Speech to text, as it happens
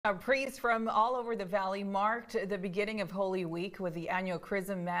Priests from all over the valley marked the beginning of Holy Week with the annual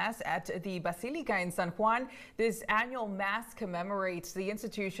Chrism Mass at the Basilica in San Juan. This annual Mass commemorates the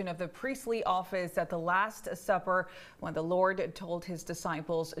institution of the priestly office at the Last Supper, when the Lord told his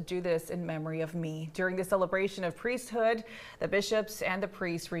disciples, "Do this in memory of me." During the celebration of priesthood, the bishops and the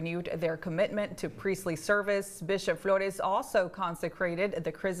priests renewed their commitment to priestly service. Bishop Flores also consecrated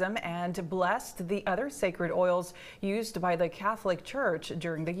the chrism and blessed the other sacred oils used by the Catholic Church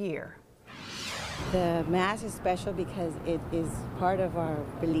during the year. The Mass is special because it is part of our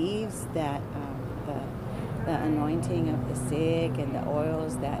beliefs that the anointing of the sick and the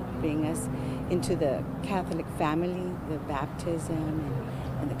oils that bring us into the Catholic family, the baptism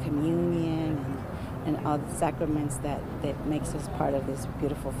and the communion and all the sacraments that makes us part of this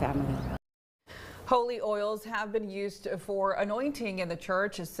beautiful family. Holy oils have been used for anointing in the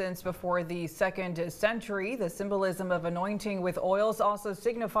church since before the 2nd century. The symbolism of anointing with oils also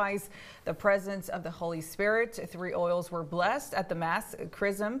signifies the presence of the Holy Spirit. 3 oils were blessed at the Mass: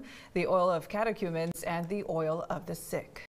 chrism, the oil of catechumens, and the oil of the sick.